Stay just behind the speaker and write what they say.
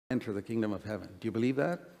enter the kingdom of heaven. Do you believe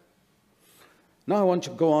that? Now I want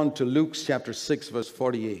you to go on to Luke chapter 6, verse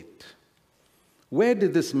 48. Where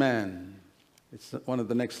did this man, it's one of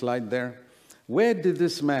the next slide there, where did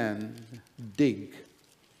this man dig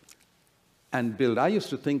and build? I used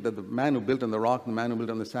to think that the man who built on the rock and the man who built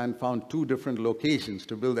on the sand found two different locations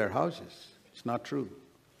to build their houses. It's not true.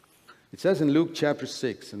 It says in Luke chapter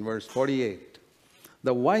 6 and verse 48,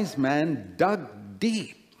 the wise man dug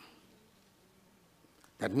deep.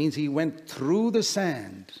 That means he went through the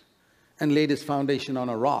sand and laid his foundation on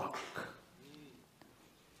a rock.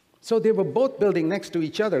 So they were both building next to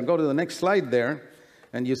each other. Go to the next slide there,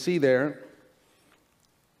 and you see there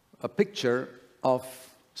a picture of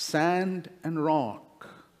sand and rock.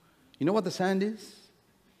 You know what the sand is?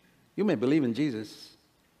 You may believe in Jesus,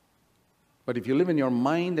 but if you live in your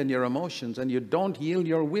mind and your emotions and you don't yield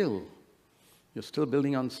your will, you're still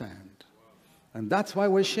building on sand. And that's why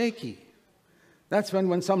we're shaky. That's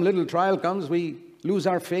when some little trial comes, we lose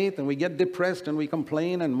our faith and we get depressed and we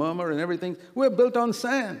complain and murmur and everything. We're built on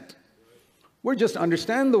sand. We just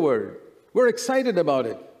understand the word. We're excited about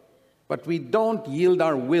it. But we don't yield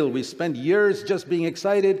our will. We spend years just being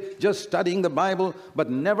excited, just studying the Bible, but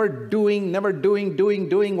never doing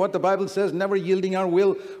what the Bible says, never yielding our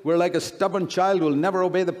will. We're like a stubborn child who will never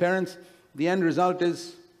obey the parents. The end result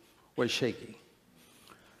is we're shaky.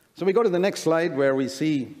 So we go to the next slide where we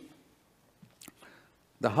see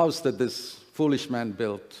the house that this foolish man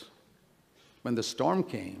built. When the storm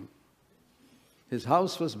came, his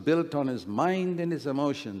house was built on his mind and his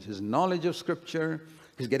emotions, his knowledge of Scripture.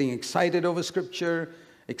 He's getting excited over Scripture,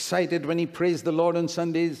 excited when he praised the Lord on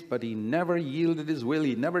Sundays, but he never yielded his will.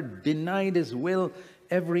 He never denied his will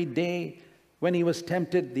every day when he was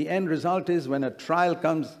tempted. The end result is when a trial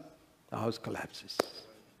comes, the house collapses.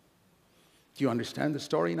 Do you understand the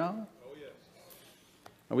story now? Oh, yes.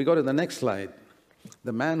 Now we go to the next slide.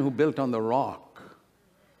 The man who built on the rock.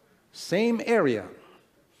 Same area.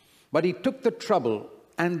 But he took the trouble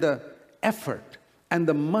and the effort and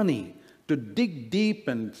the money to dig deep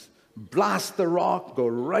and blast the rock, go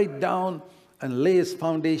right down and lay his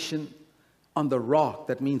foundation on the rock.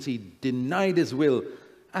 That means he denied his will.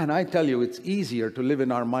 And I tell you, it's easier to live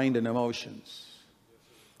in our mind and emotions.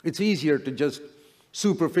 It's easier to just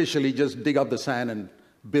superficially just dig up the sand and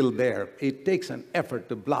build there. It takes an effort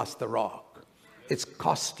to blast the rock. It's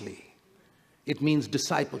costly. It means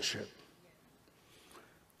discipleship.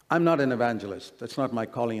 I'm not an evangelist. That's not my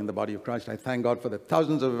calling in the body of Christ. I thank God for the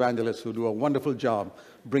thousands of evangelists who do a wonderful job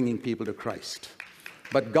bringing people to Christ.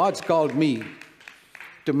 But God's called me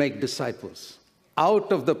to make disciples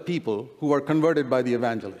out of the people who are converted by the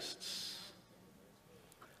evangelists.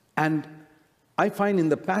 And I find in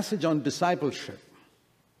the passage on discipleship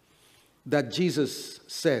that Jesus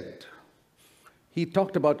said, he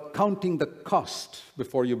talked about counting the cost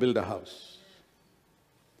before you build a house.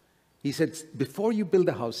 He said, before you build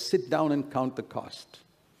a house, sit down and count the cost.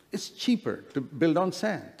 It's cheaper to build on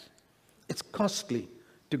sand. It's costly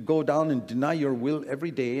to go down and deny your will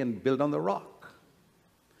every day and build on the rock.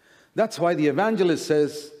 That's why the evangelist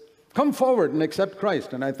says, come forward and accept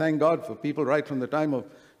Christ. And I thank God for people right from the time of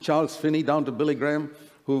Charles Finney down to Billy Graham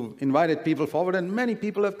who invited people forward, and many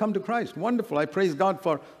people have come to Christ. Wonderful. I praise God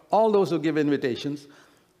for all those who give invitations.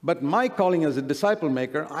 But my calling as a disciple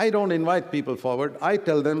maker, I don't invite people forward. I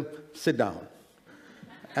tell them, sit down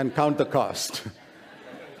and count the cost.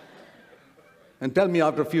 And tell me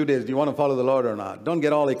after a few days, do you want to follow the Lord or not? Don't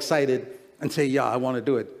get all excited and say, yeah, I want to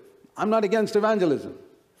do it. I'm not against evangelism.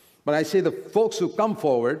 But I say the folks who come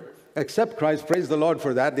forward, accept Christ, praise the Lord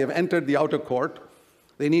for that. They have entered the outer court.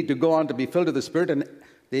 They need to go on to be filled with the Spirit, and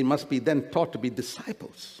they must be then taught to be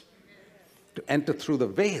disciples, to enter through the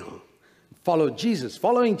veil. Follow Jesus.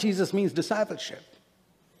 Following Jesus means discipleship.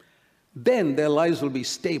 Then their lives will be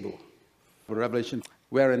stable. Revelation,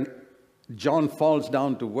 wherein John falls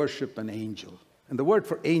down to worship an angel. And the word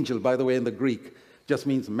for angel, by the way, in the Greek, just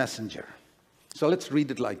means messenger. So let's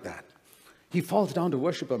read it like that. He falls down to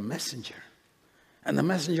worship a messenger. And the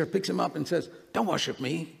messenger picks him up and says, don't worship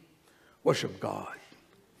me, worship God.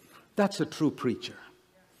 That's a true preacher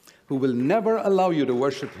who will never allow you to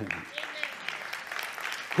worship him.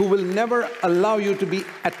 Who will never allow you to be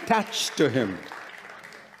attached to him,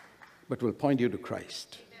 but will point you to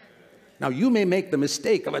Christ. Now, you may make the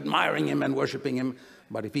mistake of admiring him and worshiping him,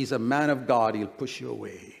 but if he's a man of God, he'll push you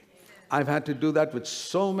away. I've had to do that with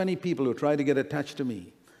so many people who try to get attached to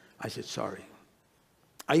me. I said, sorry.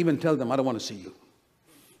 I even tell them, I don't want to see you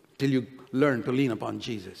till you learn to lean upon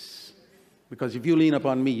Jesus. Because if you lean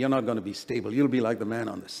upon me, you're not going to be stable. You'll be like the man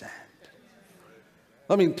on the sand.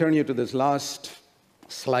 Let me turn you to this last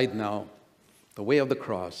slide now, the way of the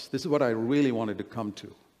cross. This is what I really wanted to come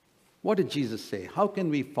to. What did Jesus say? How can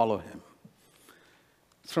we follow him?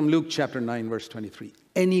 It's from Luke chapter 9, verse 23.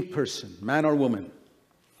 Any person, man or woman,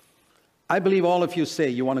 I believe all of you say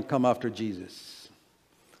you want to come after Jesus.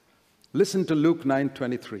 Listen to Luke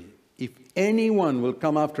 9:23. If anyone will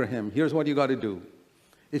come after him, here's what you got to do.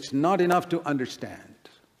 It's not enough to understand.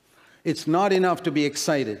 It's not enough to be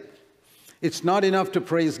excited. It's not enough to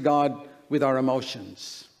praise God with our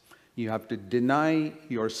emotions. You have to deny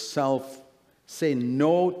yourself, say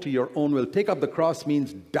no to your own will. Take up the cross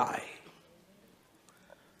means die.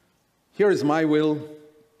 Here is my will,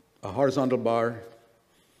 a horizontal bar.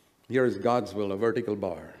 Here is God's will, a vertical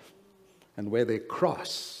bar. And where they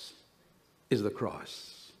cross is the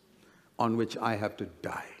cross on which I have to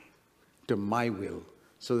die to my will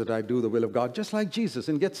so that I do the will of God, just like Jesus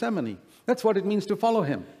in Gethsemane. That's what it means to follow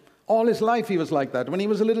him. All his life he was like that. When he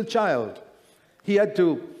was a little child, he had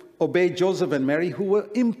to obey Joseph and Mary, who were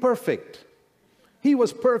imperfect. He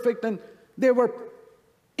was perfect and they were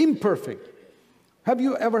imperfect. Have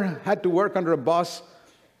you ever had to work under a boss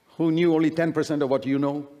who knew only 10% of what you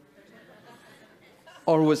know?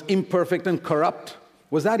 Or was imperfect and corrupt?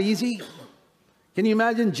 Was that easy? Can you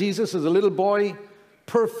imagine Jesus as a little boy,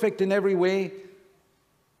 perfect in every way,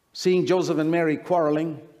 seeing Joseph and Mary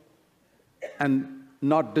quarreling and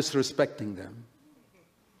not disrespecting them?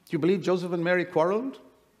 Do you believe Joseph and Mary quarreled?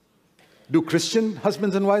 Do Christian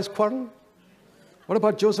husbands and wives quarrel? What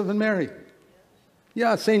about Joseph and Mary?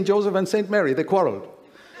 Yeah, Saint Joseph and Saint Mary, they quarreled.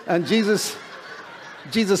 And Jesus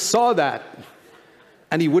saw that,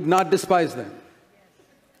 and he would not despise them.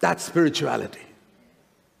 That's spirituality.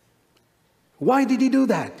 Why did he do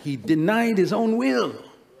that? He denied his own will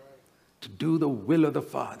to do the will of the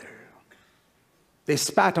Father. They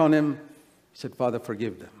spat on him. He said, Father,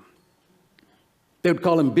 forgive them. They would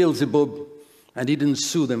call him Beelzebub, and he didn't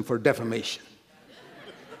sue them for defamation.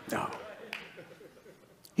 No.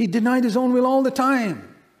 He denied his own will all the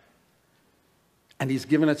time. And he's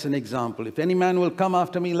given us an example. If any man will come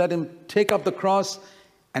after me, let him take up the cross.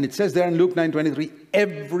 And it says there in Luke 9:23,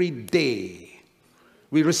 every day.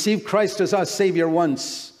 We receive Christ as our Savior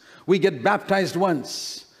once. We get baptized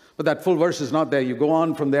once. But that full verse is not there. You go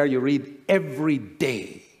on from there, you read every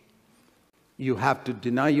day. You have to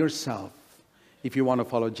deny yourself if you want to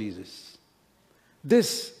follow Jesus.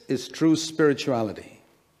 This is true spirituality.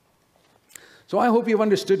 So I hope you've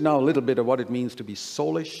understood now a little bit of what it means to be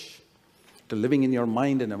soulish, to living in your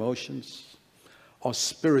mind and emotions, or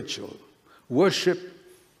spiritual. Worship,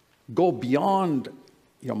 go beyond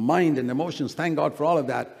your mind and emotions, thank God for all of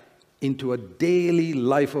that, into a daily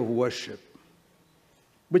life of worship,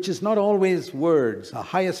 which is not always words. The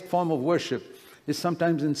highest form of worship is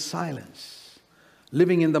sometimes in silence,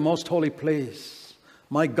 living in the most holy place.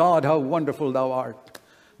 My God, how wonderful thou art.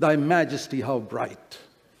 Thy majesty, how bright.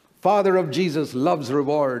 Father of Jesus, love's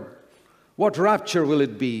reward. What rapture will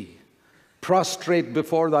it be? Prostrate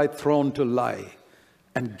before thy throne to lie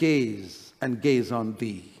and gaze on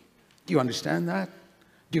thee. Do you understand that?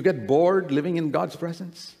 Do you get bored living in God's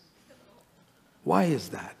presence? Why is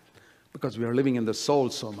that? Because we are living in the soul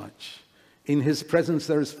so much. In his presence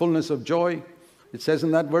there is fullness of joy. It says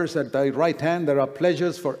in that verse, at thy right hand there are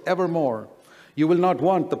pleasures forevermore. You will not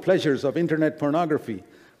want the pleasures of internet pornography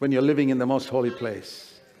when you're living in the most holy place.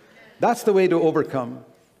 That's the way to overcome.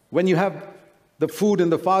 When you have the food in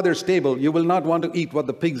the Father's table, you will not want to eat what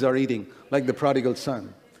the pigs are eating, like the prodigal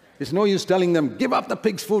son. It's no use telling them, give up the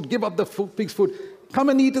pig's food, give up the pig's food. Come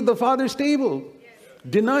and eat at the Father's table.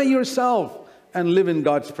 Deny yourself and live in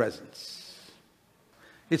God's presence.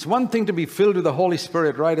 It's one thing to be filled with the Holy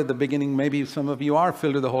Spirit right at the beginning. Maybe some of you are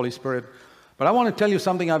filled with the Holy Spirit. But I want to tell you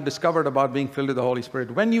something I've discovered about being filled with the Holy Spirit.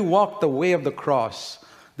 When you walk the way of the cross,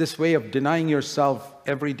 this way of denying yourself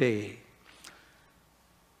every day.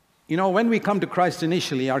 You know, when we come to Christ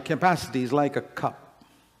initially, our capacity is like a cup.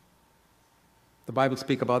 The Bible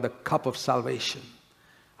speaks about the cup of salvation.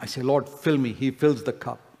 I say, Lord, fill me. He fills the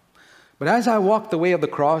cup. But as I walk the way of the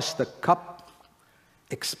cross, the cup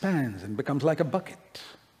expands and becomes like a bucket.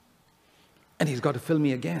 And he's got to fill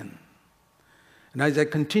me again. And as I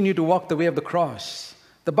continue to walk the way of the cross,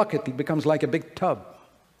 the bucket becomes like a big tub.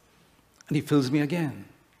 And he fills me again.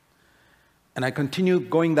 And I continue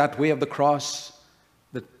going that way of the cross,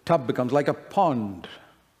 the tub becomes like a pond.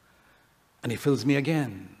 And he fills me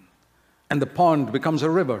again. And the pond becomes a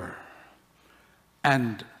river.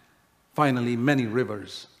 And finally, many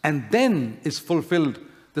rivers. And then is fulfilled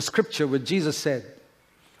the scripture where Jesus said,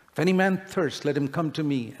 if any man thirst, let him come to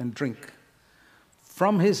me and drink.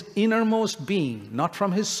 From his innermost being, not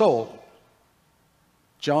from his soul.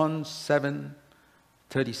 John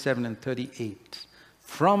 7:37 and 38.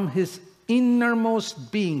 From his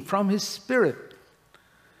innermost being, from his spirit,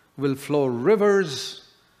 will flow rivers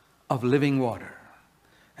of living water.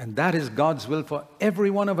 And that is God's will for every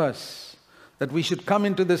one of us, that we should come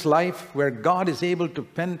into this life where God is able to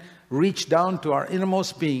reach down to our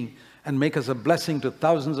innermost being and make us a blessing to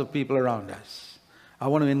thousands of people around us. I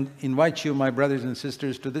want to invite you, my brothers and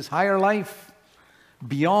sisters, to this higher life,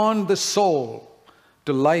 beyond the soul,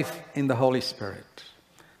 to life in the Holy Spirit.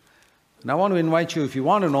 And I want to invite you, if you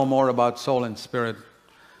want to know more about soul and spirit,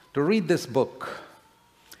 to read this book.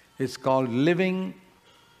 It's called Living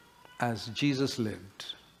as Jesus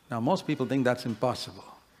Lived. Now, most people think that's impossible.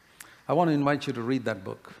 I want to invite you to read that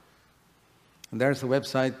book. And there's the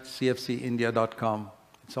website, cfcindia.com.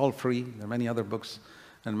 It's all free. There are many other books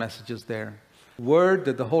and messages there. Word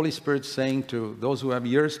that the Holy Spirit's saying to those who have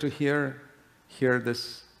ears to hear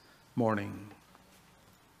this morning.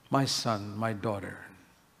 My son, my daughter,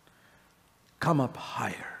 come up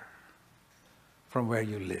higher from where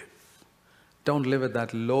you live. Don't live at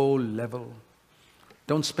that low level.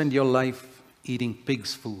 Don't spend your life eating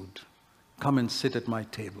pig's food. Come and sit at my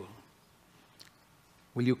table.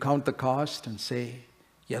 Will you count the cost and say,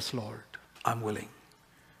 yes, Lord, I'm willing.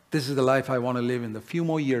 This is the life I want to live in the few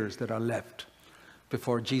more years that are left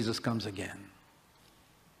before Jesus comes again.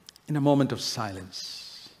 In a moment of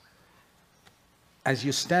silence, as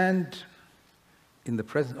you stand in the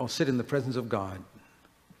presence or sit in the presence of God,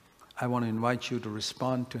 I want to invite you to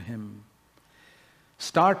respond to Him.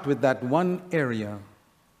 Start with that one area,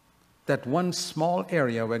 that one small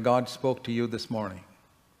area where God spoke to you this morning.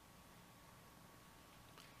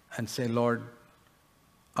 And say, Lord,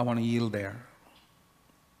 I want to yield there.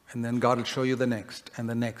 And then God will show you the next, and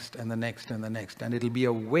the next, and the next, and the next. And it'll be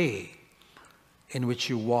a way in which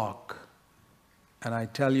you walk. And I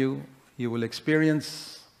tell you, you will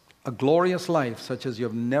experience a glorious life such as you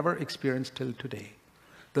have never experienced till today.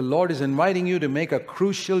 The Lord is inviting you to make a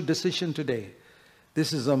crucial decision today.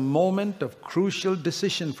 This is a moment of crucial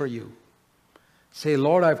decision for you. Say,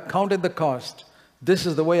 Lord, I've counted the cost. This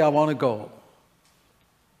is the way I want to go.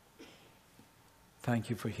 Thank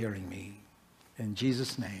you for hearing me. In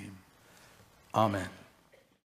Jesus' name, amen.